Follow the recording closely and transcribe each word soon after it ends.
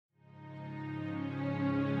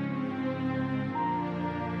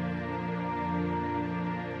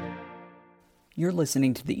You're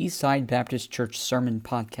listening to the Eastside Baptist Church Sermon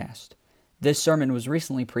Podcast. This sermon was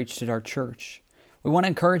recently preached at our church. We want to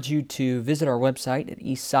encourage you to visit our website at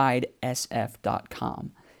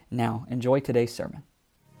eastsidesf.com. Now, enjoy today's sermon.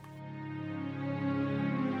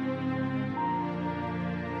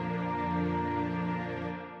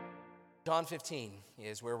 John 15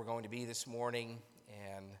 is where we're going to be this morning,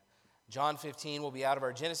 and John 15 will be out of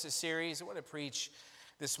our Genesis series. I want to preach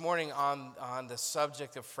this morning on the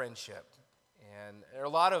subject of friendship. And there are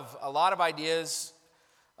a lot of ideas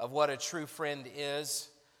of what a true friend is.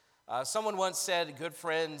 Someone once said, good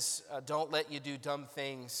friends don't let you do dumb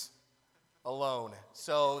things alone.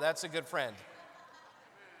 So that's a good friend.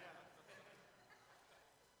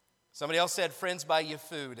 Somebody else said, friends buy you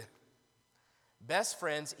food. Best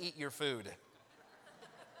friends eat your food.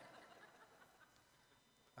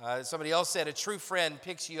 Somebody else said, a true friend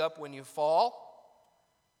picks you up when you fall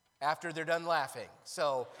after they're done laughing.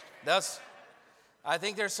 So I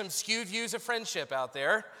think there's some skewed views of friendship out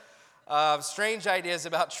there. Strange ideas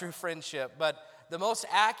about true friendship. But the most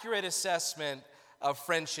accurate assessment of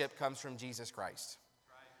friendship comes from Jesus Christ.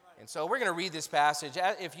 And so we're going to read this passage.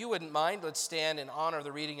 If you wouldn't mind, let's stand in honor of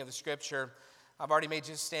the reading of the Scripture. I've already made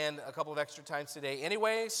you stand a couple of extra times today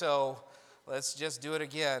anyway, so let's just do it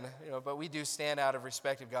again. But we do stand out of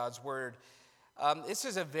respect of God's Word. This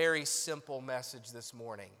is a very simple message this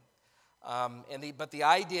morning. But the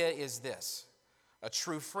idea is this. A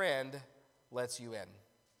true friend lets you in.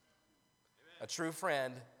 A true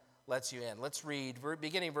friend lets you in. Let's read,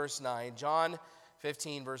 beginning verse 9. John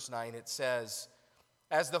 15, verse 9, it says,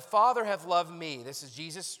 as the Father hath loved me, this is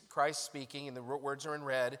Jesus Christ speaking, and the words are in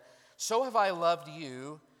red, so have I loved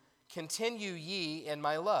you, continue ye in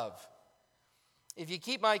my love. If ye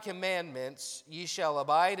keep my commandments, ye shall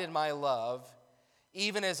abide in my love,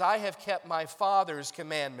 even as I have kept my Father's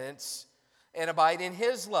commandments, and abide in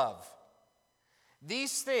his love.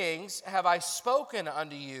 These things have I spoken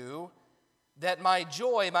unto you, that my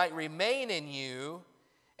joy might remain in you,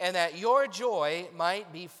 and that your joy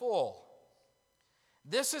might be full.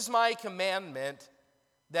 This is my commandment,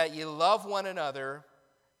 that ye love one another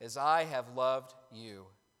as I have loved you.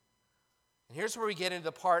 And here's where we get into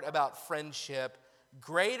the part about friendship.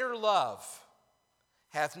 Greater love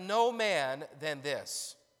hath no man than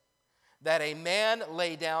this, that a man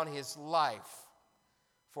lay down his life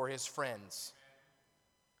for his friends.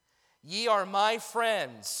 Ye are my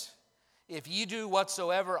friends, if ye do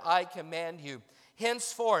whatsoever I command you.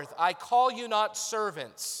 Henceforth I call you not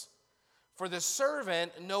servants, for the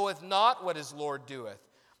servant knoweth not what his Lord doeth,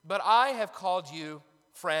 but I have called you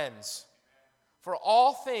friends. For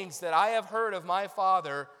all things that I have heard of my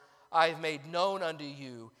Father, I have made known unto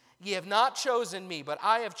you. Ye have not chosen me, but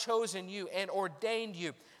I have chosen you and ordained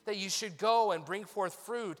you, that you should go and bring forth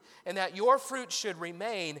fruit, and that your fruit should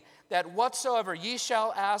remain, that whatsoever ye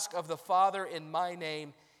shall ask of the Father in my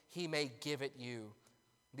name, he may give it you.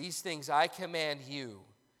 These things I command you,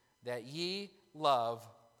 that ye love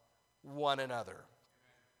one another.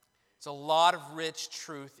 It's a lot of rich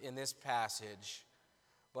truth in this passage,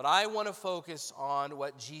 but I want to focus on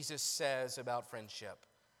what Jesus says about friendship.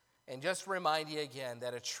 And just remind you again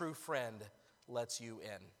that a true friend lets you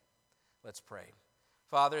in. Let's pray.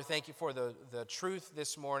 Father, thank you for the truth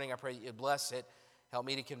this morning. I pray that you bless it. Help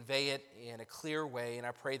me to convey it in a clear way. And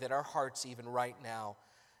I pray that our hearts, even right now,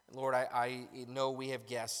 Lord, I know we have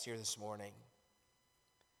guests here this morning.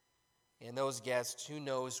 And those guests, who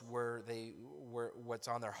knows what's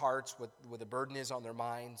on their hearts, what the burden is on their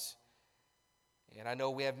minds. And I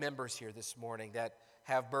know we have members here this morning that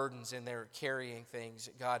have burdens and they're carrying things.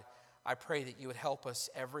 God, I pray that you would help us,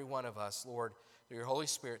 every one of us, Lord, through your Holy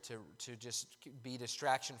Spirit, to just be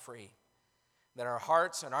distraction-free. That our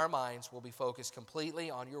hearts and our minds will be focused completely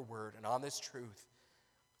on your word and on this truth.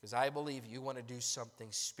 Because I believe you want to do something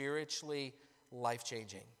spiritually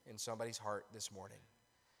life-changing in somebody's heart this morning.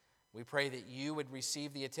 We pray that you would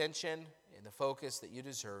receive the attention and the focus that you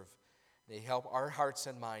deserve. They help our hearts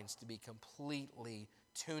and minds to be completely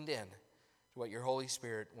tuned in to what your Holy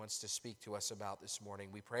Spirit wants to speak to us about this morning.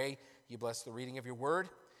 We pray you bless the reading of your word.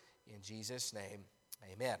 In Jesus' name,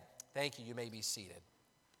 amen. Thank you. You may be seated.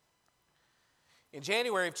 In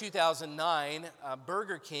January of 2009,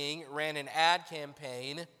 Burger King ran an ad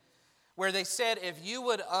campaign where they said if you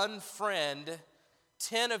would unfriend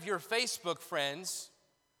 10 of your Facebook friends,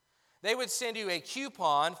 they would send you a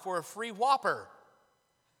coupon for a free Whopper.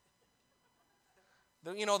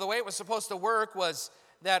 The way it was supposed to work was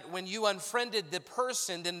that when you unfriended the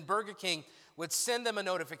person, then Burger King would send them a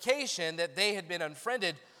notification that they had been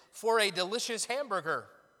unfriended for a delicious hamburger,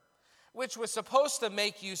 which was supposed to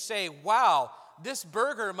make you say, wow, this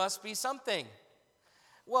burger must be something.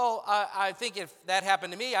 Well, I think if that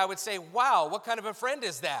happened to me, I would say, wow, what kind of a friend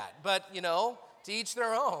is that? But, to each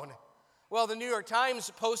their own. Well, the New York Times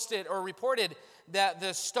posted or reported that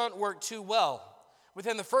the stunt worked too well.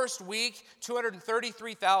 Within the first week,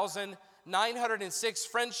 233,906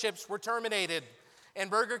 friendships were terminated, and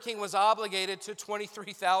Burger King was obligated to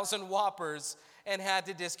 23,000 Whoppers and had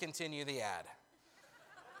to discontinue the ad.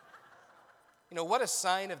 What a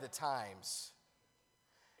sign of the times.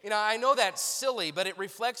 I know that's silly, but it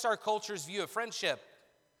reflects our culture's view of friendship,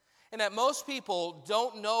 and that most people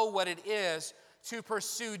don't know what it is to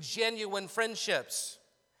pursue genuine friendships.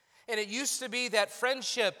 And it used to be that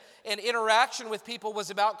friendship and interaction with people was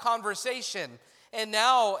about conversation. And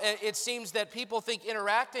now it seems that people think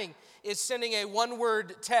interacting is sending a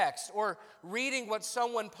one-word text or reading what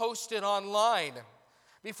someone posted online.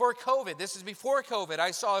 Before COVID, I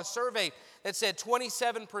saw a survey that said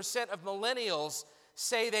 27% of millennials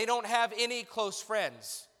say they don't have any close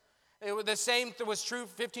friends. The same was true,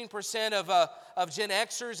 15% of Gen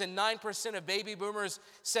Xers and 9% of baby boomers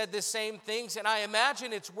said the same things. And I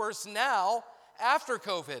imagine it's worse now after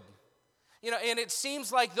COVID. And it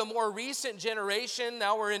seems like the more recent generation,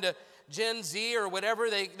 now we're into Gen Z or whatever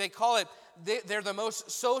they call it, they're the most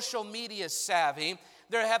social media savvy.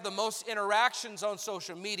 They have the most interactions on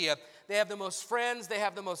social media. They have the most friends, they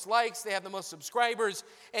have the most likes, they have the most subscribers,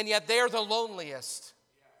 and yet they're the loneliest.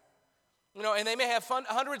 And they may have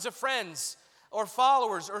hundreds of friends or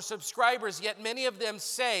followers or subscribers, yet many of them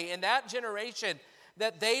say in that generation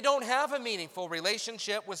that they don't have a meaningful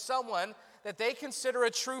relationship with someone that they consider a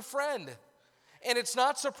true friend. And it's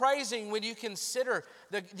not surprising when you consider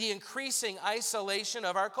the increasing isolation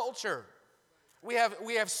of our culture. We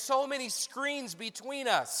have so many screens between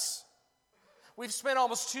us. We've spent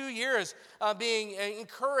almost 2 years being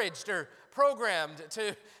encouraged or programmed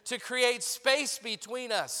to create space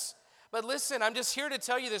between us. But listen, I'm just here to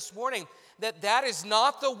tell you this morning that is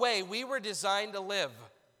not the way we were designed to live.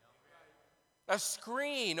 A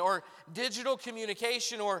screen or digital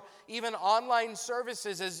communication or even online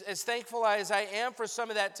services, as thankful as I am for some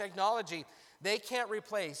of that technology, they can't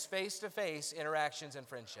replace face-to-face interactions and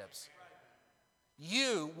friendships.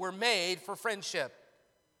 You were made for friendship.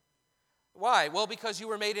 Why? Well, because you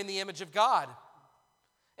were made in the image of God.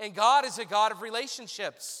 And God is a God of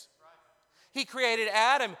relationships. He created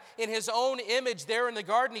Adam in his own image there in the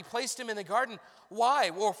garden. He placed him in the garden.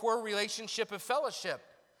 Why? Well, for a relationship of fellowship.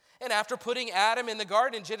 And after putting Adam in the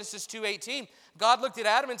garden in Genesis 2:18, God looked at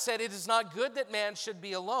Adam and said, "It is not good that man should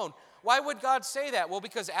be alone." Why would God say that? Well,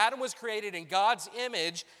 because Adam was created in God's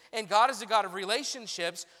image, and God is a God of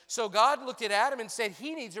relationships. So God looked at Adam and said,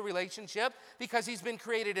 he needs a relationship because he's been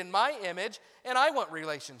created in my image, and I want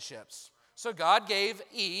relationships. So God gave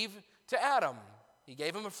Eve to Adam. He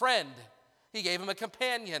gave him a friend. He gave him a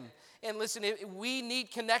companion. And listen, we need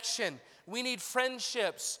connection. We need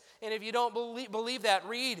friendships. And if you don't believe that,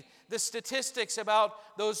 read the statistics about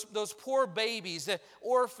those poor babies, the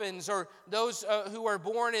orphans, or those who are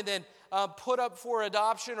born and then put up for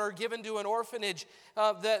adoption or given to an orphanage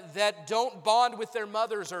that don't bond with their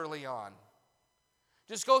mothers early on.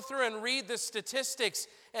 Just go through and read the statistics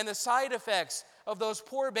and the side effects of those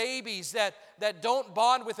poor babies that don't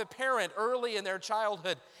bond with a parent early in their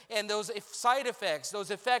childhood. And those side effects,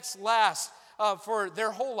 those effects last for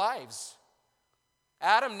their whole lives.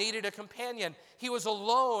 Adam needed a companion. He was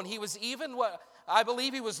alone. He was I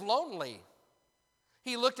believe he was lonely.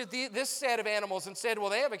 He looked at this set of animals and said, well,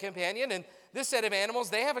 they have a companion, and this set of animals,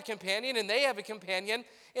 they have a companion, and they have a companion.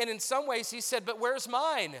 And in some ways, he said, but where's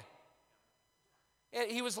mine? And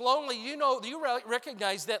he was lonely. Do you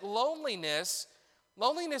recognize that loneliness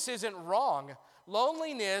isn't wrong.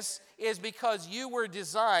 Loneliness is because you were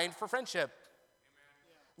designed for friendship.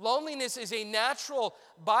 Loneliness is a natural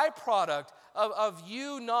byproduct of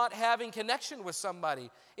you not having connection with somebody.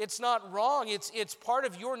 It's not wrong. It's part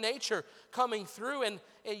of your nature coming through. And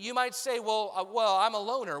you might say, well, I'm a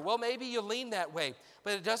loner. Well, maybe you lean that way.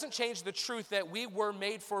 But it doesn't change the truth that we were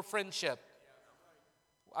made for friendship.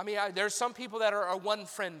 I mean, there's some people that are a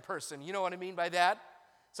one-friend person. You know what I mean by that?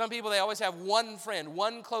 Some people, they always have one friend,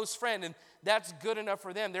 one close friend, and that's good enough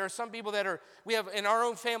for them. There are some people we have in our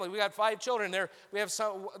own family, we got 5 children. We have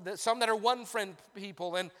some that are one-friend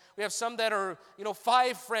people, and we have some that are,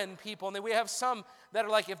 5-friend people, and then we have some that are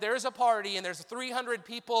like, if there's a party and there's 300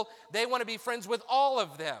 people, they want to be friends with all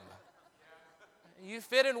of them. You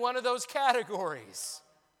fit in one of those categories.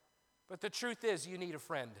 But the truth is, you need a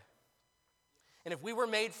friend. And if we were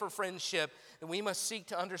made for friendship, then we must seek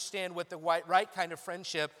to understand what the right kind of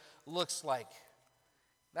friendship looks like.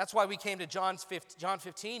 That's why we came to John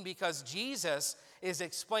 15, because Jesus is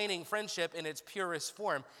explaining friendship in its purest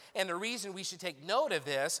form. And the reason we should take note of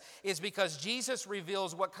this is because Jesus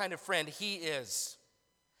reveals what kind of friend he is.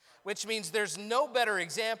 Which means there's no better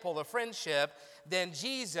example of friendship than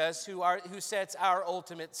Jesus, who sets our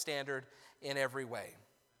ultimate standard in every way.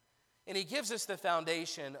 And he gives us the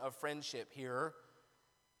foundation of friendship here.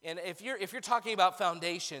 And if you're talking about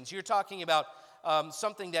foundations, you're talking about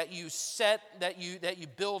something that you set, that you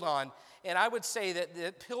build on. And I would say that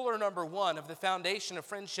the pillar number one of the foundation of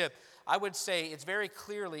friendship, I would say it's very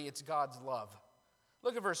clearly, it's God's love.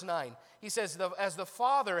 Look at verse 9. He says, as the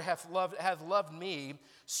Father hath loved me,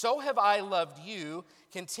 so have I loved you.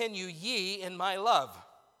 Continue ye in my love.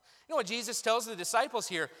 You know what Jesus tells the disciples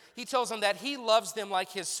here? He tells them that he loves them like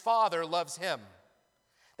his Father loves him.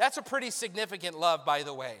 That's a pretty significant love, by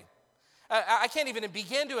the way. I can't even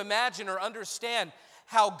begin to imagine or understand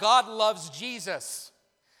how God loves Jesus.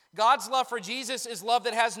 God's love for Jesus is love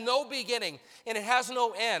that has no beginning and it has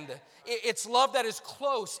no end. It's love that is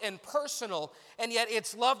close and personal, and yet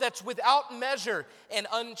it's love that's without measure and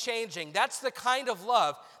unchanging. That's the kind of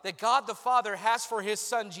love that God the Father has for his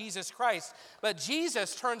Son, Jesus Christ. But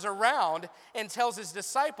Jesus turns around and tells his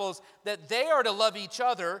disciples that they are to love each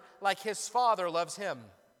other like his Father loves him.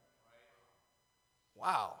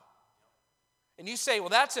 Wow. And you say, well,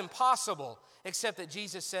 that's impossible, except that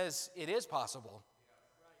Jesus says it is possible.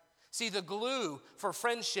 See, the glue for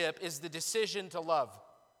friendship is the decision to love.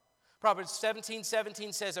 Proverbs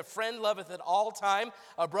 17:17 says, a friend loveth at all time,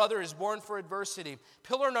 a brother is born for adversity.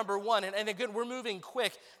 Pillar number one, and again, we're moving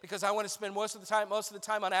quick because I want to spend most of the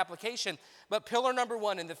time on application, but pillar number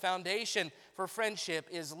one in the foundation for friendship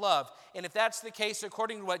is love. And if that's the case,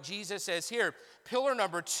 according to what Jesus says here, pillar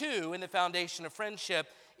number two in the foundation of friendship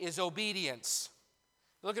is obedience.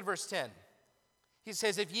 Look at verse 10. He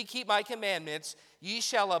says, if ye keep my commandments, ye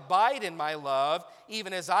shall abide in my love,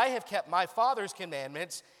 even as I have kept my Father's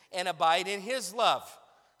commandments and abide in his love.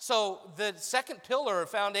 So the second pillar or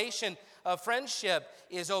foundation of friendship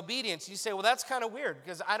is obedience. You say, well, that's kind of weird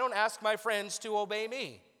because I don't ask my friends to obey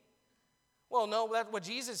me. Well, no, what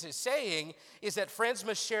Jesus is saying is that friends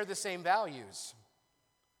must share the same values.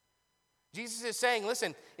 Jesus is saying,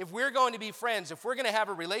 listen, if we're going to be friends, if we're going to have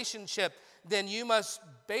a relationship, then you've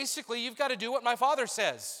got to do what my Father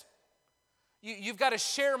says. You've got to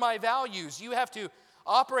share my values. You have to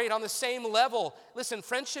operate on the same level. Listen,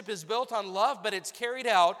 friendship is built on love, but it's carried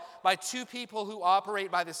out by two people who operate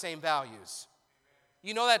by the same values.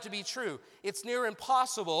 You know that to be true. It's near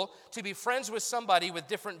impossible to be friends with somebody with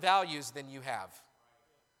different values than you have.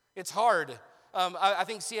 It's hard. I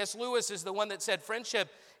think C.S. Lewis is the one that said friendship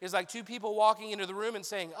is like two people walking into the room and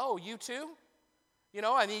saying, oh, you too? You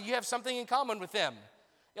know, I mean, you have something in common with them.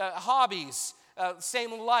 Hobbies,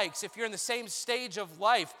 same likes. If you're in the same stage of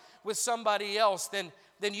life with somebody else, then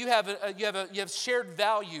you have shared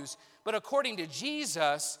values. But according to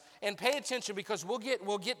Jesus, and pay attention because we'll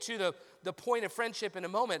get to the point of friendship in a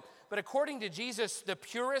moment, but according to Jesus, the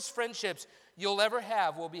purest friendships you'll ever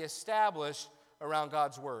have will be established around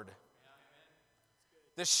God's word.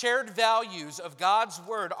 The shared values of God's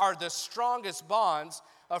word are the strongest bonds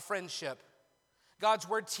of friendship. God's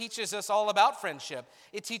word teaches us all about friendship.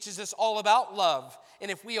 It teaches us all about love.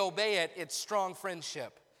 And if we obey it, it's strong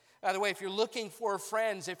friendship. By the way, if you're looking for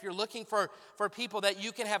friends, if you're looking for people that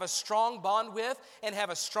you can have a strong bond with and have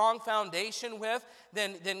a strong foundation with,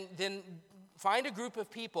 then find a group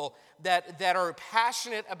of people that are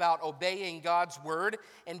passionate about obeying God's word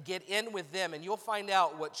and get in with them, and you'll find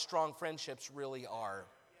out what strong friendships really are.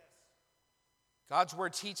 God's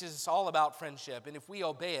word teaches us all about friendship, and if we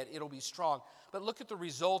obey it, it'll be strong. But look at the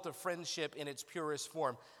result of friendship in its purest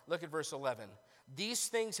form. Look at verse 11. These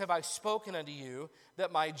things have I spoken unto you,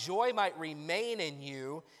 that my joy might remain in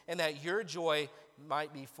you, and that your joy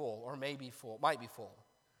might be full.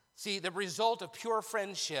 See, the result of pure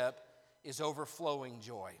friendship is overflowing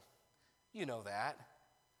joy. You know that.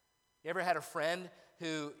 You ever had a friend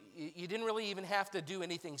who you didn't really even have to do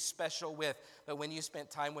anything special with, but when you spent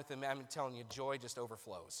time with them, I'm telling you, joy just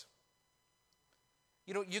overflows.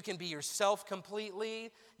 You can be yourself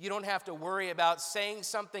completely. You don't have to worry about saying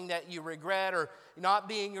something that you regret or not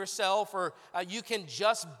being yourself, or you can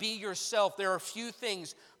just be yourself. There are few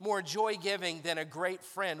things more joy-giving than a great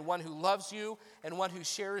friend, one who loves you and one who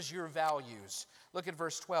shares your values. Look at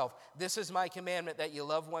verse 12. This is my commandment, that you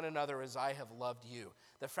love one another as I have loved you.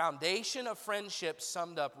 The foundation of friendship,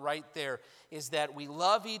 summed up right there, is that we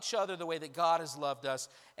love each other the way that God has loved us,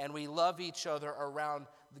 and we love each other around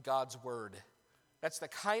God's word. That's the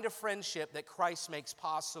kind of friendship that Christ makes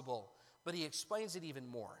possible, but he explains it even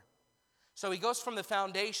more. So he goes from the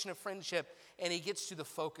foundation of friendship, and he gets to the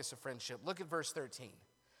focus of friendship. Look at verse 13.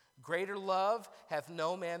 Greater love hath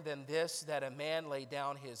no man than this, that a man lay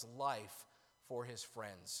down his life for his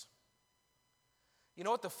friends. You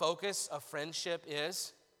know what the focus of friendship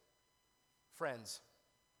is? Friends.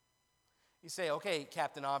 You say, okay,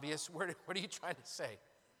 Captain Obvious, what are you trying to say?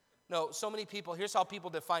 No, so many people, here's how people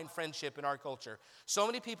define friendship in our culture. So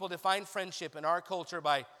many people define friendship in our culture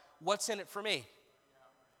by what's in it for me.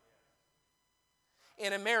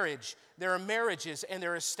 In a marriage, there are marriages and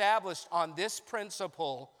they're established on this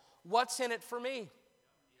principle, what's in it for me?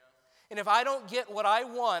 And if I don't get what I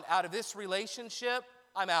want out of this relationship,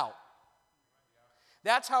 I'm out.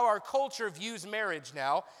 That's how our culture views marriage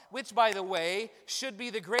now, which, by the way, should be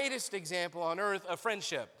the greatest example on earth of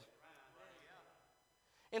friendship.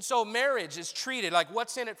 And so marriage is treated like,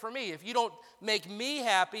 what's in it for me? If you don't make me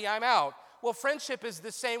happy, I'm out. Well, friendship is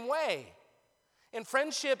the same way. And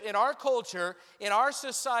friendship in our culture, in our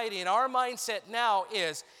society, in our mindset now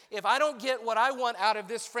is, if I don't get what I want out of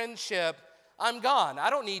this friendship, I'm gone. I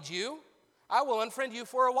don't need you. I will unfriend you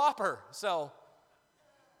for a Whopper. So,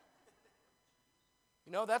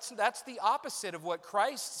 you know, that's the opposite of what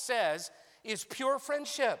Christ says is pure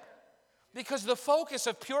friendship. Because the focus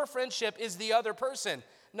of pure friendship is the other person,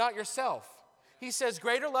 not yourself. He says,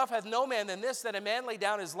 greater love hath no man than this, that a man lay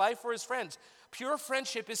down his life for his friends. Pure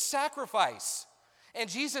friendship is sacrifice. And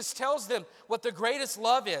Jesus tells them what the greatest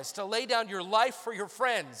love is, to lay down your life for your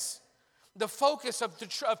friends. The focus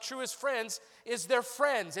of truest friends is their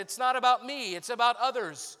friends. It's not about me, it's about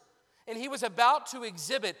others. And he was about to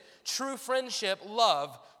exhibit true friendship,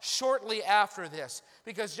 love, shortly after this.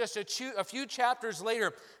 Because just a few chapters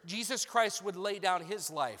later, Jesus Christ would lay down his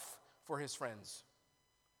life for his friends.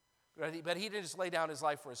 But he didn't just lay down his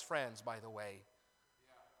life for his friends, by the way.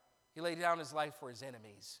 He laid down his life for his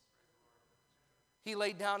enemies. He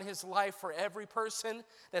laid down his life for every person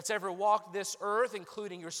that's ever walked this earth,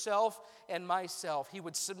 including yourself and myself. He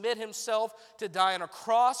would submit himself to die on a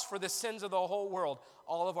cross for the sins of the whole world,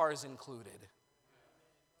 all of ours included.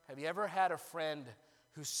 Have you ever had a friend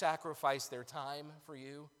who sacrificed their time for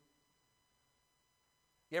you?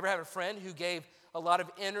 You ever had a friend who gave a lot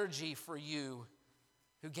of energy for you,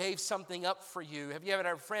 who gave something up for you? Have you ever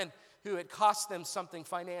had a friend who it cost them something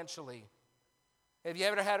financially? Have you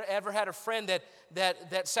ever had a friend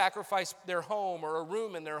that sacrificed their home or a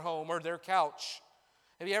room in their home or their couch?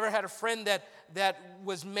 Have you ever had a friend that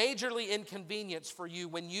was majorly inconvenienced for you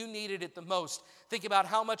when you needed it the most? Think about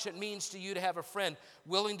how much it means to you to have a friend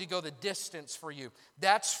willing to go the distance for you.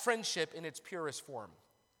 That's friendship in its purest form.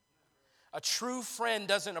 A true friend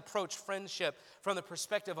doesn't approach friendship from the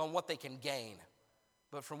perspective on what they can gain,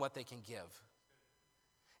 but from what they can give.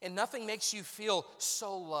 And nothing makes you feel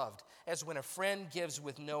so loved as when a friend gives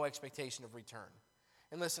with no expectation of return.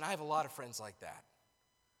 And listen, I have a lot of friends like that.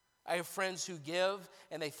 I have friends who give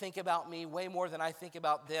and they think about me way more than I think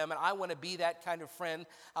about them. And I want to be that kind of friend.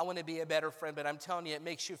 I want to be a better friend. But I'm telling you, it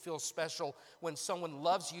makes you feel special when someone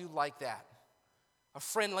loves you like that. A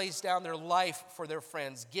friend lays down their life for their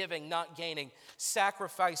friends, giving, not gaining,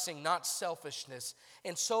 sacrificing, not selfishness.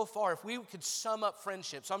 And so far, if we could sum up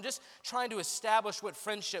friendship, so I'm just trying to establish what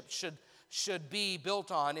friendship should be built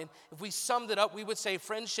on. And if we summed it up, we would say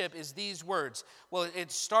friendship is these words. Well, it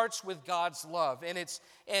starts with God's love, and it's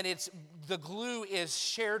the glue is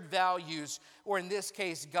shared values, or in this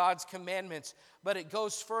case, God's commandments. But it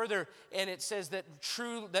goes further, and it says that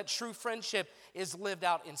true friendship is lived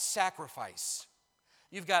out in sacrifice.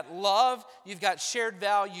 You've got love, you've got shared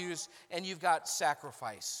values, and you've got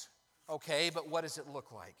sacrifice. Okay, but what does it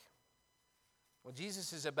look like? Well,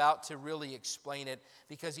 Jesus is about to really explain it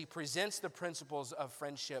because he presents the principles of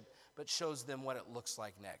friendship but shows them what it looks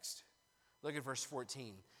like next. Look at verse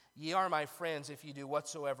 14. Ye are my friends if you do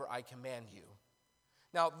whatsoever I command you.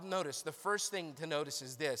 Now, notice, the first thing to notice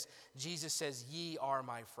is this. Jesus says, ye are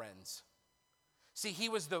my friends. See, he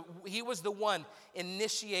was the one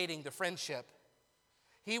initiating the friendship.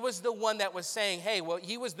 He was the one that was saying, hey, well,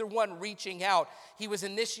 he was the one reaching out. He was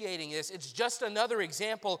initiating this. It's just another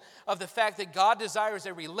example of the fact that God desires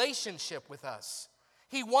a relationship with us.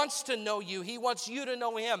 He wants to know you. He wants you to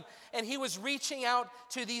know him. And he was reaching out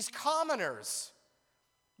to these commoners.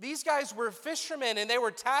 These guys were fishermen and they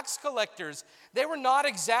were tax collectors. They were not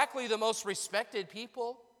exactly the most respected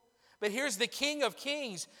people. But here's the King of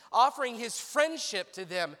Kings offering his friendship to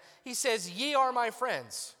them. He says, ye are my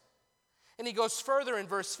friends. And he goes further in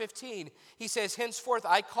verse 15. He says, henceforth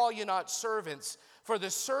I call you not servants, for the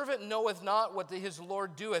servant knoweth not what his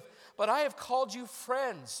Lord doeth, but I have called you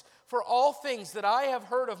friends. For all things that I have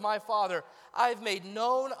heard of my Father, I have made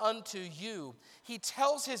known unto you. He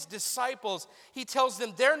tells his disciples, he tells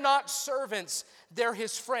them they're not servants, they're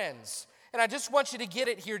his friends. And I just want you to get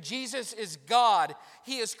it here. Jesus is God.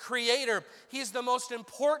 He is creator. He is the most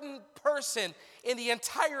important person in the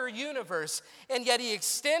entire universe. And yet he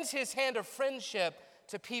extends his hand of friendship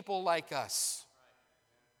to people like us.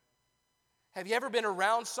 Have you ever been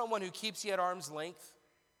around someone who keeps you at arm's length?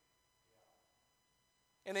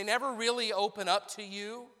 And they never really open up to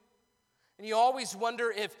you? And you always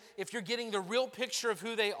wonder if you're getting the real picture of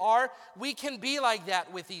who they are. We can be like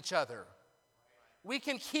that with each other. We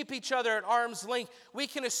can keep each other at arm's length. We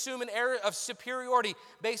can assume an air of superiority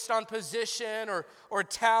based on position or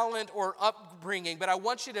talent or upbringing. But I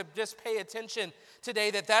want you to just pay attention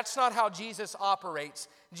today that that's not how Jesus operates.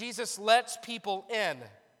 Jesus lets people in.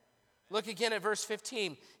 Look again at verse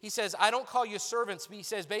 15. He says, I don't call you servants, but he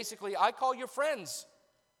says basically, I call you friends.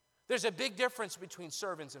 There's a big difference between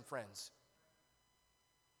servants and friends.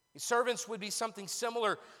 Servants would be something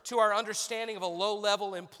similar to our understanding of a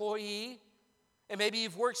low-level employee. And maybe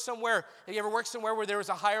you've worked somewhere. Have you ever worked somewhere where there was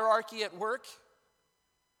a hierarchy at work?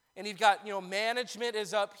 And you've got, management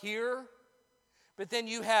is up here. But then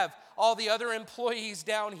you have all the other employees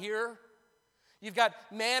down here. You've got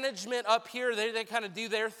management up here. They kind of do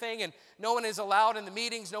their thing, and no one is allowed in the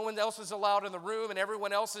meetings. No one else is allowed in the room, and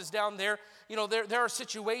everyone else is down there. There are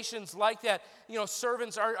situations like that.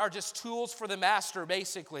 Servants are just tools for the master,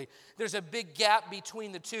 basically. There's a big gap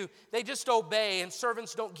between the two. They just obey, and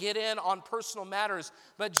servants don't get in on personal matters.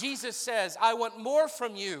 But Jesus says, I want more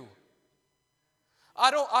from you. I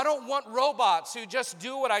don't want robots who just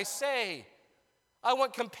do what I say. I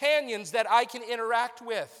want companions that I can interact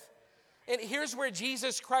with. And here's where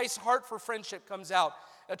Jesus Christ's heart for friendship comes out.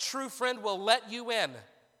 A true friend will let you in.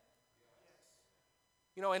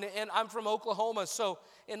 And I'm from Oklahoma, so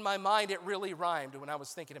in my mind it really rhymed when I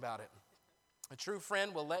was thinking about it. A true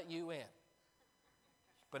friend will let you in.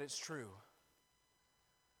 But it's true.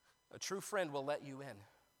 A true friend will let you in.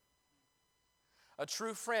 A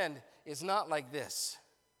true friend is not like this.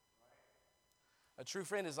 A true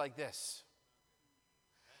friend is like this.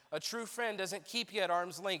 A true friend doesn't keep you at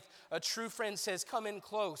arm's length. A true friend says, come in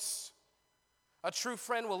close. A true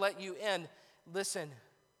friend will let you in. Listen,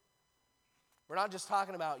 we're not just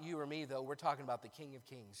talking about you or me, though. We're talking about the King of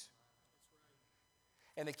Kings.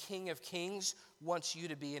 And the King of Kings wants you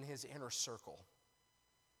to be in his inner circle.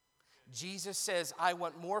 Jesus says, I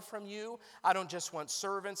want more from you. I don't just want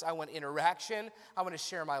servants. I want interaction. I want to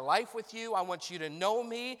share my life with you. I want you to know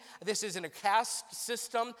me. This isn't a caste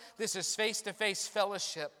system. This is face-to-face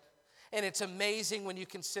fellowship. And it's amazing when you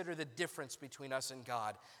consider the difference between us and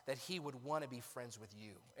God, that he would want to be friends with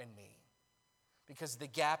you and me. Because the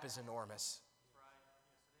gap is enormous.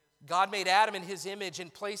 God made Adam in his image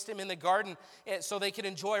and placed him in the garden so they could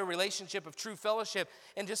enjoy a relationship of true fellowship.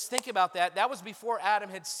 And just think about that. That was before Adam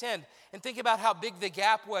had sinned. And think about how big the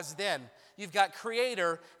gap was then. You've got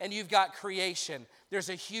creator and you've got creation. There's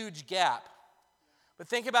a huge gap. But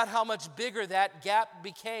think about how much bigger that gap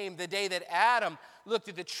became the day that Adam looked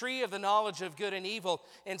at the tree of the knowledge of good and evil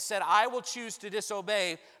and said, I will choose to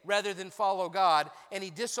disobey rather than follow God. And he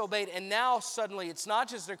disobeyed. And now suddenly it's not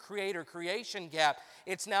just a creator-creation gap.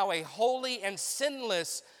 It's now a holy and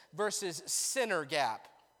sinless versus sinner gap.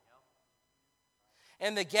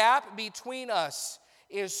 And the gap between us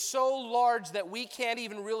is so large that we can't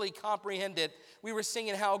even really comprehend it. We were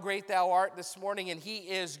singing How Great Thou Art this morning, and he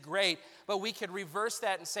is great. But we could reverse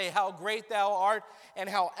that and say how great thou art and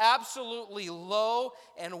how absolutely low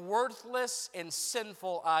and worthless and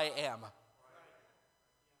sinful I am.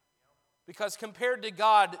 Because compared to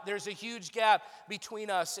God, there's a huge gap between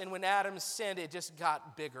us. And when Adam sinned, it just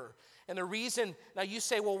got bigger. And the reason, now you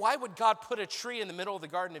say, well, why would God put a tree in the middle of the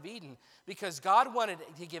Garden of Eden? Because God wanted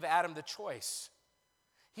to give Adam the choice.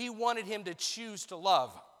 He wanted him to choose to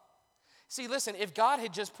love. See, listen, if God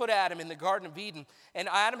had just put Adam in the Garden of Eden and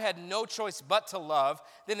Adam had no choice but to love,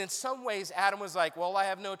 then in some ways Adam was like, well, I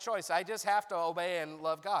have no choice. I just have to obey and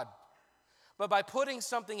love God. But by putting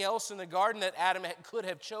something else in the garden that Adam could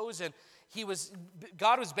have chosen,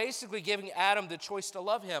 God was basically giving Adam the choice to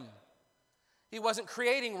love him. He wasn't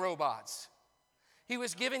creating robots. He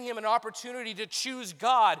was giving him an opportunity to choose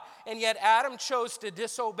God, and yet Adam chose to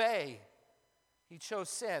disobey. He chose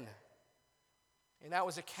sin. And that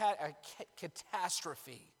was a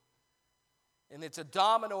catastrophe. And it's a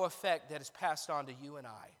domino effect that is passed on to you and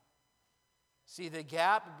I. See, the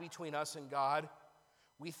gap between us and God,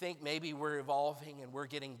 we think maybe we're evolving and we're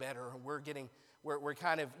getting better and we're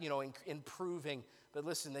kind of, improving. But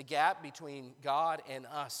listen, the gap between God and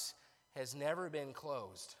us has never been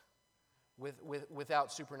closed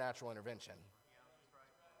without supernatural intervention.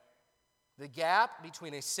 The gap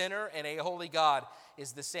between a sinner and a holy God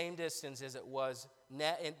is the same distance as it was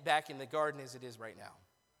back in the garden as it is right now.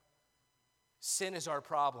 Sin is our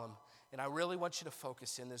problem. And I really want you to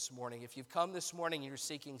focus in this morning. If you've come this morning and you're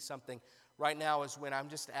seeking something, right now is when I'm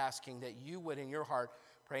just asking that you would in your heart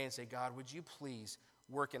pray and say, God, would you please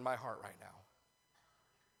work in my heart right now?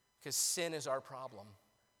 Because sin is our problem.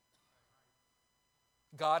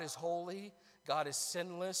 God is holy, God is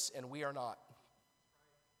sinless, and we are not.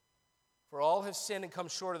 For all have sinned and come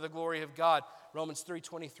short of the glory of God. Romans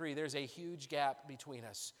 3:23, there's a huge gap between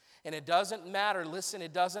us. And it doesn't matter, listen,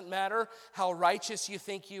 it doesn't matter how righteous you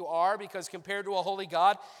think you are, because compared to a holy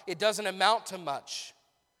God, it doesn't amount to much.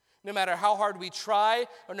 No matter how hard we try,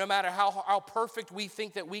 or no matter how perfect we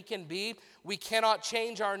think that we can be, we cannot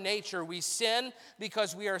change our nature. We sin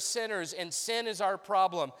because we are sinners, and sin is our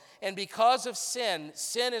problem. And because of sin,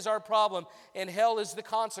 sin is our problem, and hell is the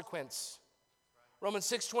consequence. Romans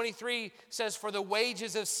 6:23 says, for the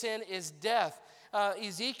wages of sin is death.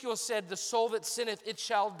 Ezekiel said, the soul that sinneth, it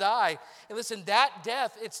shall die. And listen, that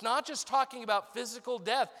death, it's not just talking about physical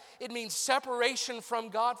death. It means separation from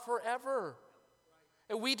God forever.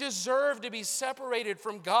 And we deserve to be separated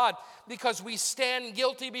from God because we stand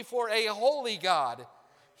guilty before a holy God.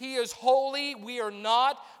 He is holy, we are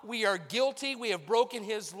not. We are guilty, we have broken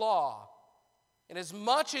His law. And as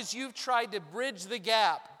much as you've tried to bridge the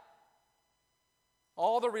gap,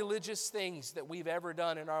 all the religious things that we've ever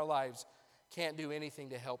done in our lives can't do anything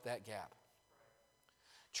to help that gap.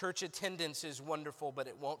 Church attendance is wonderful, but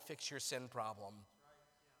it won't fix your sin problem.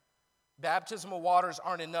 Baptismal waters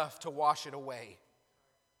aren't enough to wash it away.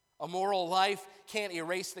 A moral life can't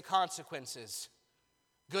erase the consequences.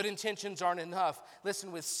 Good intentions aren't enough.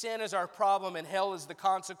 Listen, with sin as our problem and hell is the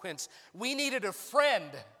consequence, we needed a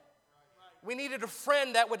friend. We needed a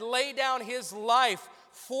friend that would lay down his life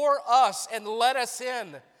for us and let us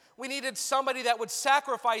in. We needed somebody that would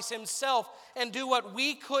sacrifice himself and do what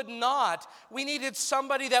we could not. We needed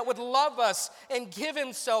somebody that would love us and give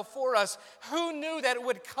himself for us. Who knew that it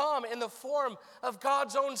would come in the form of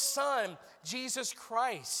God's own Son, Jesus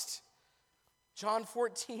Christ? John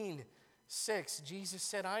 14:6, Jesus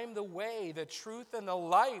said, I am the way, the truth, and the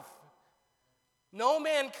life. No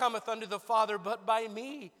man cometh unto the Father but by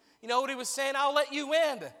me. You know what he was saying? I'll let you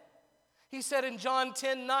in. He said in John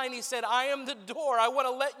 10:9, he said, I am the door. I want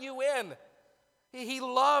to let you in. He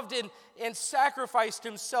loved and sacrificed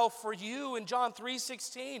himself for you. In John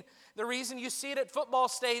 3:16, the reason you see it at football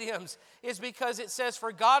stadiums is because it says,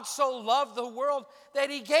 for God so loved the world that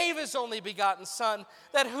he gave his only begotten Son,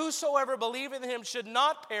 that whosoever believeth in him should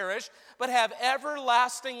not perish, but have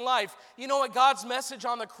everlasting life. You know what God's message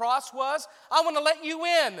on the cross was? I want to let you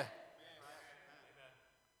in.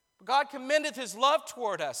 God commendeth his love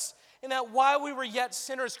toward us, and that while we were yet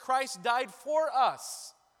sinners, Christ died for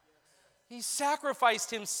us. He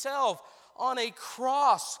sacrificed himself on a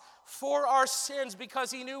cross for our sins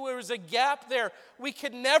because he knew there was a gap there we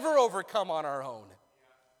could never overcome on our own.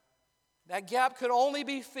 That gap could only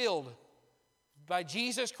be filled by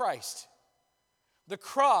Jesus Christ. The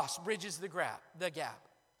cross bridges the gap.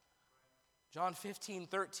 John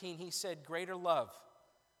 15:13, he said, greater love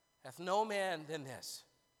hath no man than this,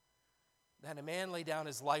 that a man lay down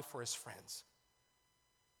his life for his friends.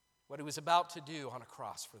 What he was about to do on a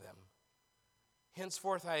cross for them.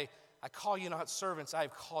 Henceforth, I call you not servants, I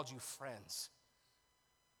have called you friends.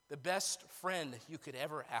 The best friend you could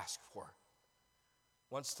ever ask for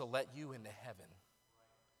wants to let you into heaven.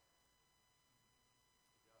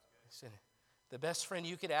 Listen, the best friend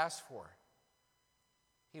you could ask for,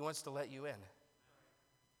 he wants to let you in.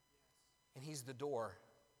 And he's the door.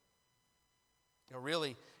 You know,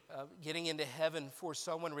 really, getting into heaven for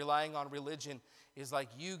someone relying on religion is like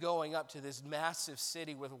you going up to this massive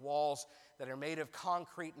city with walls that are made of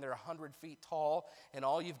concrete and they're 100 feet tall, and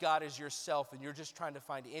all you've got is yourself, and you're just trying to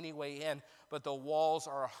find any way in, but the walls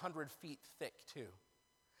are 100 feet thick too.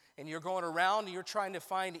 And you're going around and you're trying to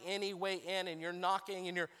find any way in, and you're knocking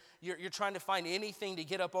and you're trying to find anything to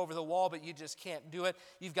get up over the wall, but you just can't do it.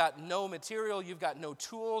 You've got no material, you've got no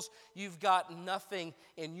tools, you've got nothing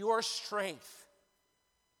in your strength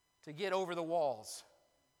to get over the walls.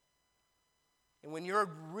 And when you're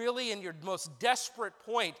really in your most desperate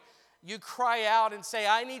point, you cry out and say,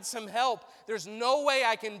 I need some help. There's no way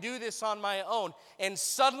I can do this on my own. And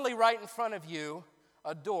suddenly right in front of you,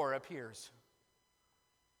 a door appears.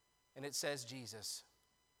 And it says Jesus.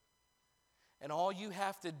 And all you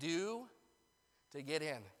have to do to get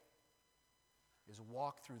in is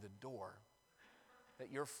walk through the door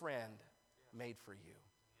that your friend made for you.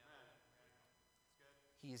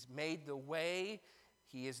 He's made the way,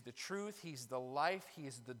 he is the truth, he's the life, he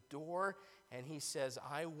is the door, and he says,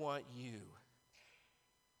 I want you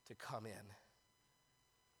to come in.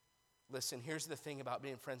 Listen, here's the thing about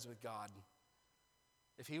being friends with God.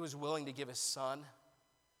 if he was willing to give his son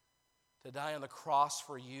to die on the cross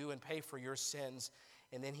for you and pay for your sins,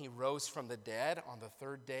 and then he rose from the dead on the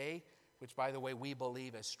third day, which, by the way, we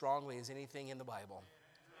believe as strongly as anything in the Bible.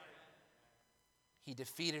 He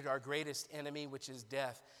defeated our greatest enemy, which is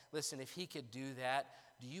death. Listen, if he could do that,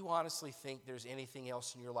 do you honestly think there's anything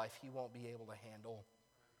else in your life he won't be able to handle?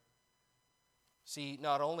 See,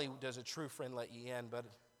 not only does a true friend let you in, but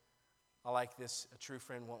I like this, a true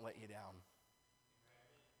friend won't let you down.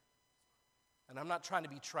 And I'm not trying to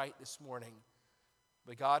be trite this morning,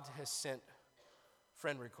 but God has sent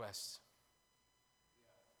friend requests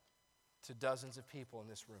to dozens of people in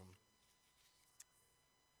this room.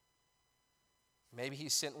 Maybe he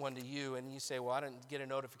sent one to you and you say, well, I didn't get a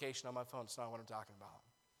notification on my phone. It's not what I'm talking about.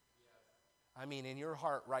 I mean, in your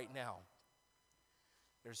heart right now,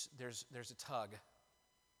 there's a tug.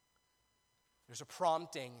 There's a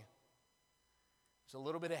prompting. There's a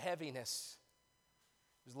little bit of heaviness.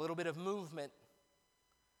 There's a little bit of movement.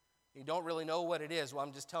 You don't really know what it is. Well,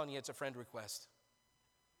 I'm just telling you, it's a friend request.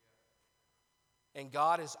 And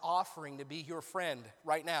God is offering to be your friend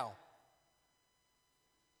right now.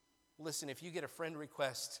 Listen, if you get a friend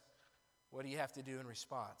request, what do you have to do in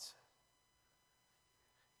response?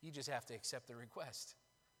 You just have to accept the request.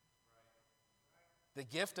 The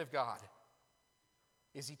gift of God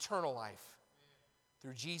is eternal life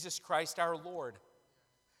through Jesus Christ our Lord.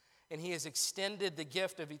 And he has extended the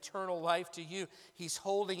gift of eternal life to you. He's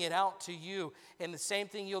holding it out to you. And the same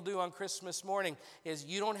thing you'll do on Christmas morning is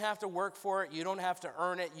you don't have to work for it. You don't have to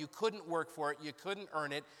earn it. You couldn't work for it. You couldn't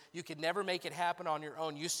earn it. You could never make it happen on your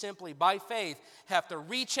own. You simply, by faith, have to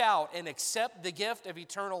reach out and accept the gift of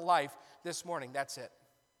eternal life this morning. That's it.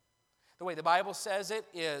 The way the Bible says it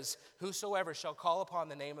is, whosoever shall call upon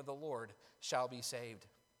the name of the Lord shall be saved.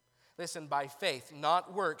 Listen, by faith,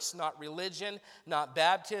 not works, not religion, not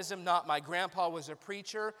baptism, not my grandpa was a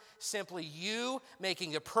preacher. Simply you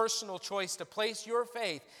making a personal choice to place your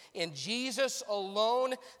faith in Jesus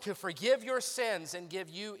alone to forgive your sins and give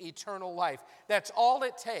you eternal life. That's all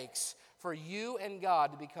it takes for you and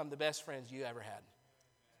God to become the best friends you ever had.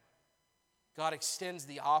 God extends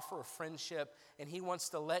the offer of friendship, and he wants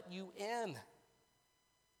to let you in.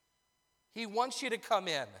 He wants you to come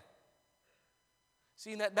in.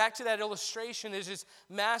 See, back to that illustration, there's this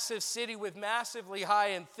massive city with massively high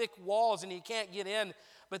and thick walls, and you can't get in.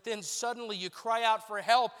 But then suddenly you cry out for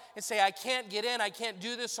help and say, I can't get in, I can't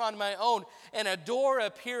do this on my own. And a door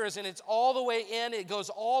appears, and it's all the way in, it goes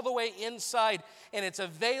all the way inside, and it's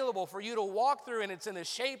available for you to walk through, and it's in the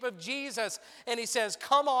shape of Jesus. And he says,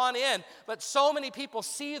 come on in. But so many people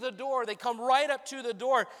see the door, they come right up to the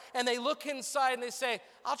door, and they look inside, and they say,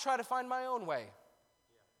 I'll try to find my own way.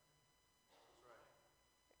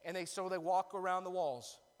 And so they walk around the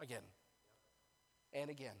walls again and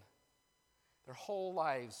again. Their whole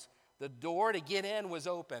lives, the door to get in was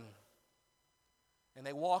open. And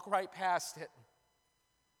they walk right past it.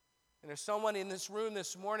 And there's someone in this room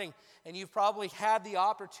this morning, and you've probably had the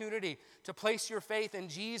opportunity to place your faith in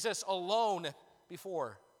Jesus alone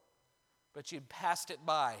before, but you passed it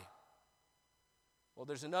by. Well,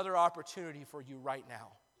 there's another opportunity for you right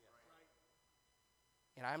now.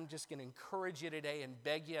 And I'm just going to encourage you today and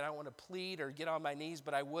beg you. I don't want to plead or get on my knees,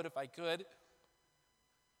 but I would if I could.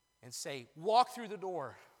 And say, walk through the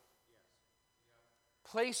door.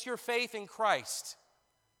 Place your faith in Christ.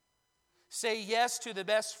 Say yes to the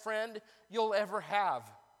best friend you'll ever have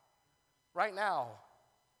right now.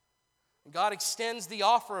 And God extends the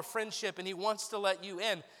offer of friendship, and he wants to let you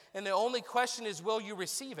in. And the only question is, will you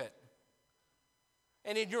receive it?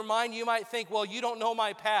 And in your mind, you might think, well, you don't know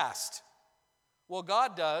my past. Well,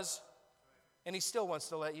 God does, and he still wants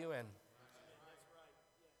to let you in.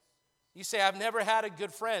 You say, I've never had a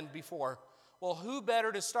good friend before. Well, who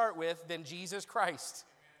better to start with than Jesus Christ?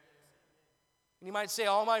 And you might say,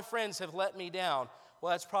 all my friends have let me down. Well,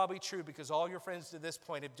 that's probably true because all your friends to this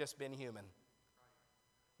point have just been human.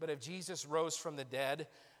 But if Jesus rose from the dead,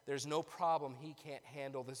 there's no problem he can't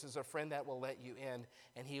handle. This is a friend that will let you in,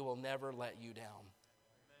 and he will never let you down.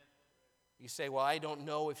 You say, well, I don't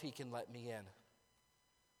know if he can let me in.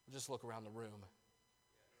 Just look around the room,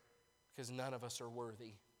 because none of us are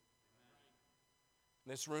worthy.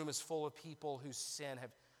 This room is full of people whose sin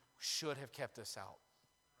should have kept us out.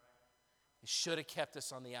 It should have kept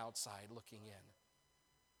us on the outside looking in.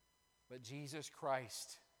 But Jesus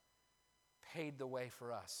Christ paid the way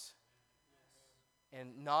for us.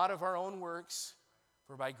 And not of our own works,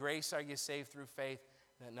 for by grace are you saved through faith,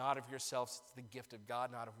 and not of yourselves. It's the gift of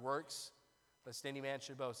God, not of works, lest any man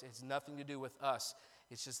should boast. It has nothing to do with us.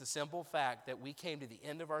 It's just the simple fact that we came to the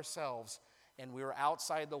end of ourselves and we were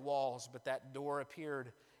outside the walls, but that door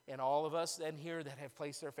appeared And all of us then here that have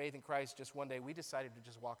placed their faith in Christ, just one day we decided to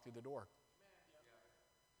just walk through the door.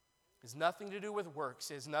 It has nothing to do with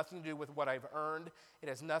works. It has nothing to do with what I've earned. It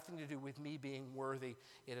has nothing to do with me being worthy.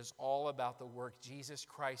 It is all about the work Jesus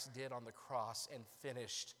Christ did on the cross and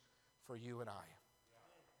finished for you and I.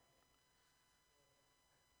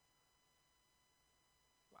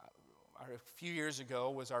 A few years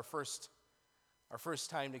ago was our first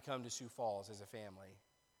time to come to Sioux Falls as a family.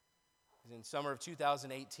 It was in summer of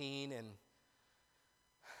 2018, and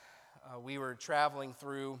we were traveling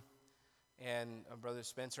through, and Brother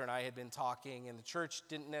Spencer and I had been talking, and the church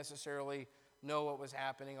didn't necessarily know what was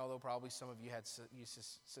happening, although probably some of you had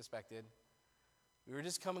suspected. We were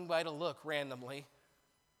just coming by to look randomly.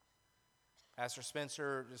 Pastor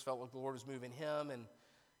Spencer just felt like the Lord was moving him, and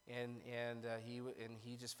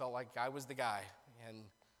he just felt like I was the guy, and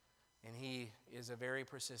he is a very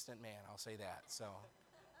persistent man, I'll say that.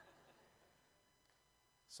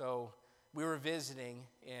 So we were visiting,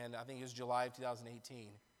 and I think it was July of 2018.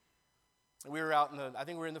 We were out I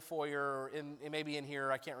think we were in the foyer, or maybe in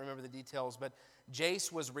here, I can't remember the details, but Jace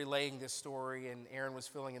was relaying this story, and Aaron was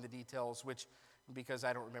filling in the details, because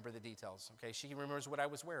I don't remember the details, okay? She remembers what I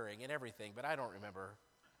was wearing and everything, but I don't remember.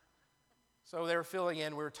 So they were filling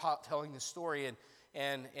in, we were telling the story,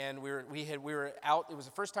 and we were out. It was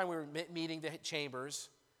the first time we were meeting the Chambers,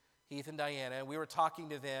 Heath and Diana. We were talking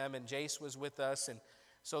to them, and Jace was with us, and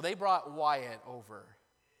so they brought Wyatt over,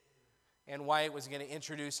 and Wyatt was going to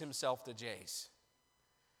introduce himself to Jace.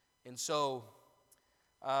 And so,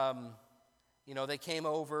 they came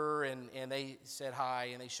over, and they said hi,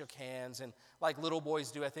 and they shook hands, and like little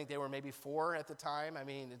boys do. I think they were maybe 4 at the time. I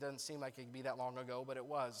mean, it doesn't seem like it could be that long ago, but it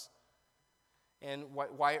was. And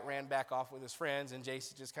Wyatt ran back off with his friends, and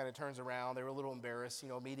Jason just kind of turns around. They were a little embarrassed,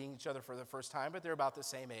 meeting each other for the first time, but they're about the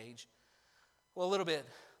same age. Well, a little bit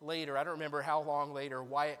later, I don't remember how long later,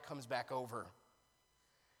 Wyatt comes back over.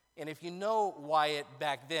 And if you know Wyatt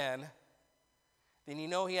back then you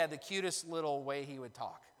know he had the cutest little way he would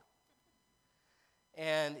talk.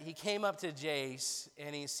 And he came up to Jace,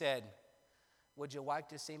 and he said, "Would you like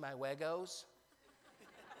to see my Legos?"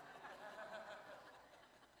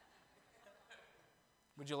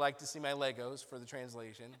 Would you like to see my Legos, for the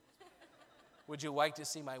translation? Would you like to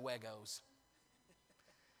see my Legos?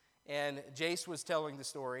 And Jace was telling the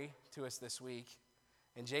story to us this week.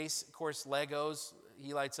 And Jace, of course, Legos,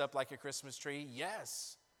 he lights up like a Christmas tree.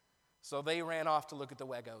 Yes. So they ran off to look at the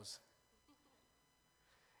Legos.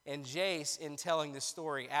 And Jace, in telling the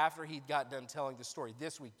story, after he'd got done telling the story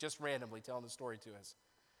this week, just randomly telling the story to us,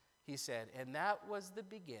 he said, "And that was the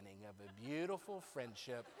beginning of a beautiful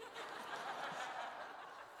friendship."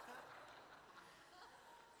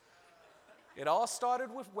 It all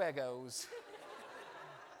started with Legos.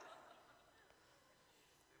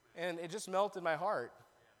 And it just melted my heart.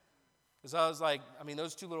 Because I was like,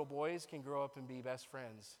 those 2 little boys can grow up and be best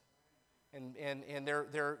friends. And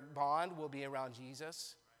their bond will be around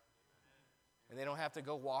Jesus. And they don't have to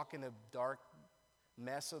go walk in the dark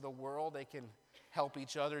mess of the world. They can help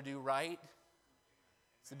each other do right.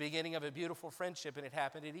 It's the beginning of a beautiful friendship, and it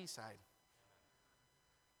happened at Eastside.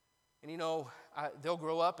 And they'll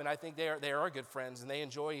grow up, and I think they are good friends, and they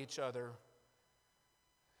enjoy each other.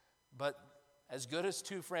 But as good as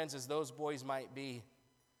 2 friends as those boys might be,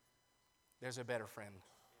 there's a better friend.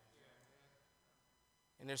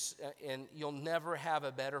 And you'll never have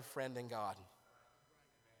a better friend than God.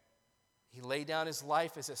 He laid down his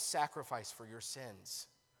life as a sacrifice for your sins.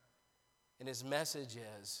 And his message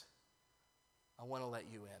is, I want to let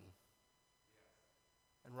you in.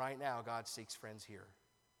 And right now, God seeks friends here.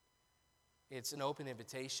 It's an open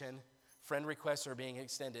invitation. Friend requests are being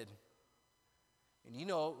extended. And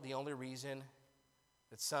the only reason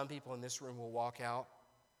that some people in this room will walk out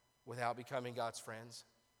without becoming God's friends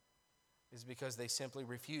is because they simply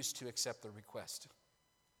refuse to accept the request.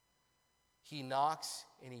 He knocks,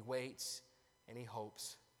 and he waits, and he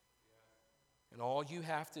hopes. And all you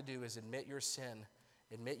have to do is admit your sin,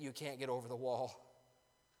 admit you can't get over the wall,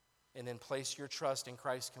 and then place your trust in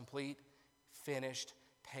Christ's complete, finished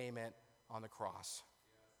payment on the cross.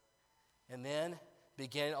 And then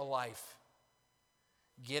begin a life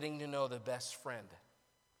getting to know the best friend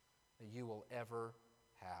that you will ever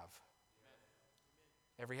have.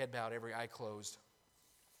 Every head bowed, every eye closed.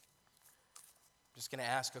 I'm just going to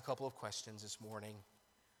ask a couple of questions this morning.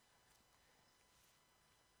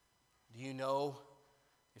 Do you know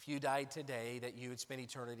if you died today that you would spend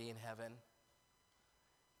eternity in heaven?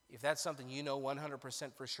 If that's something you know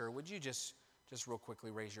 100% for sure, would you just real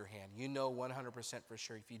quickly raise your hand? You know 100% for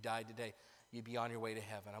sure if you died today, you'd be on your way to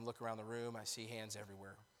heaven. I'm looking around the room. I see hands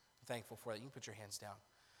everywhere. I'm thankful for that. You can put your hands down.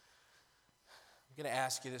 I'm going to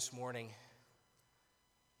ask you this morning,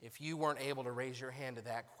 if you weren't able to raise your hand to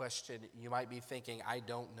that question, you might be thinking, I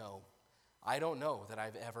don't know. I don't know that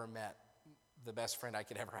I've ever met the best friend I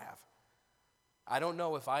could ever have. I don't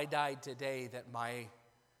know if I died today that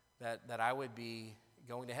I would be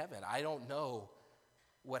going to heaven. I don't know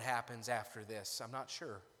what happens after this. I'm not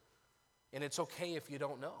sure. And it's okay if you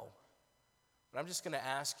don't know. But I'm just going to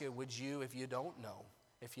ask you, would you, if you don't know,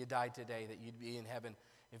 if you died today, that you'd be in heaven?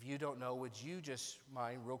 If you don't know, would you just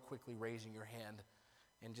mind real quickly raising your hand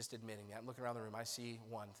and just admitting that? I'm looking around the room. I see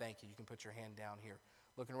one. Thank you. You can put your hand down here.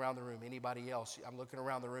 Looking around the room. Anybody else? I'm looking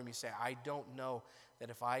around the room. You say, I don't know that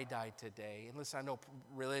if I died today. And listen, I know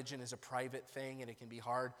religion is a private thing and it can be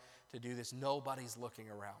hard to do this. Nobody's looking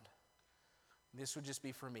around. This would just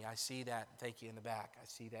be for me. I see that. Thank you in the back. I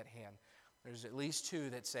see that hand. There's at least two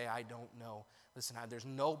that say, I don't know. Listen, there's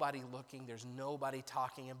nobody looking. There's nobody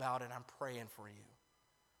talking about it. I'm praying for you.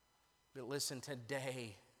 But listen,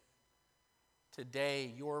 today,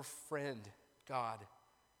 your friend, God,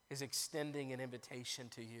 is extending an invitation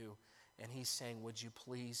to you. And he's saying, would you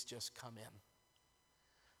please just come in?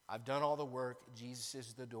 I've done all the work. Jesus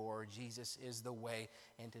is the door. Jesus is the way.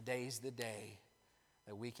 And today's the day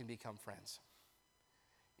that we can become friends.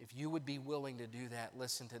 If you would be willing to do that,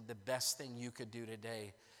 listen, to the best thing you could do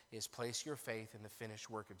today is place your faith in the finished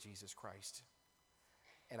work of Jesus Christ.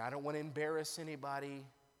 And I don't want to embarrass anybody,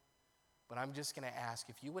 but I'm just going to ask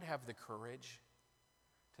if you would have the courage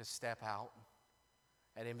to step out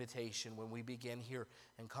at invitation when we begin here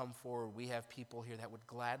and come forward. We have people here that would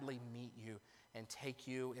gladly meet you and take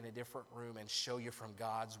you in a different room and show you from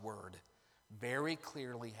God's word very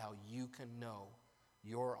clearly how you can know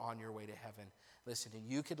you're on your way to heaven. Listen, and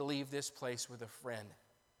you could leave this place with a friend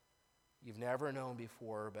you've never known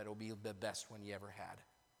before, but it'll be the best one you ever had.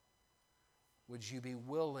 Would you be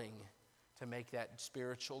willing to make that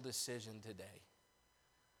spiritual decision today?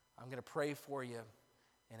 I'm going to pray for you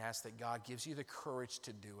and ask that God gives you the courage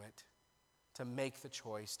to do it, to make the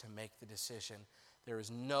choice, to make the decision. There is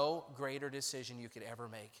no greater decision you could ever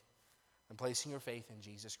make than placing your faith in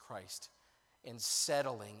Jesus Christ and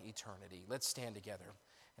settling eternity. Let's stand together.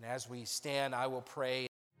 And as we stand, I will pray.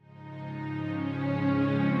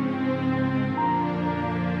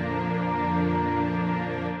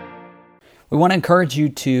 We want to encourage you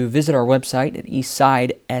to visit our website at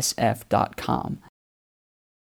eastsidesf.com.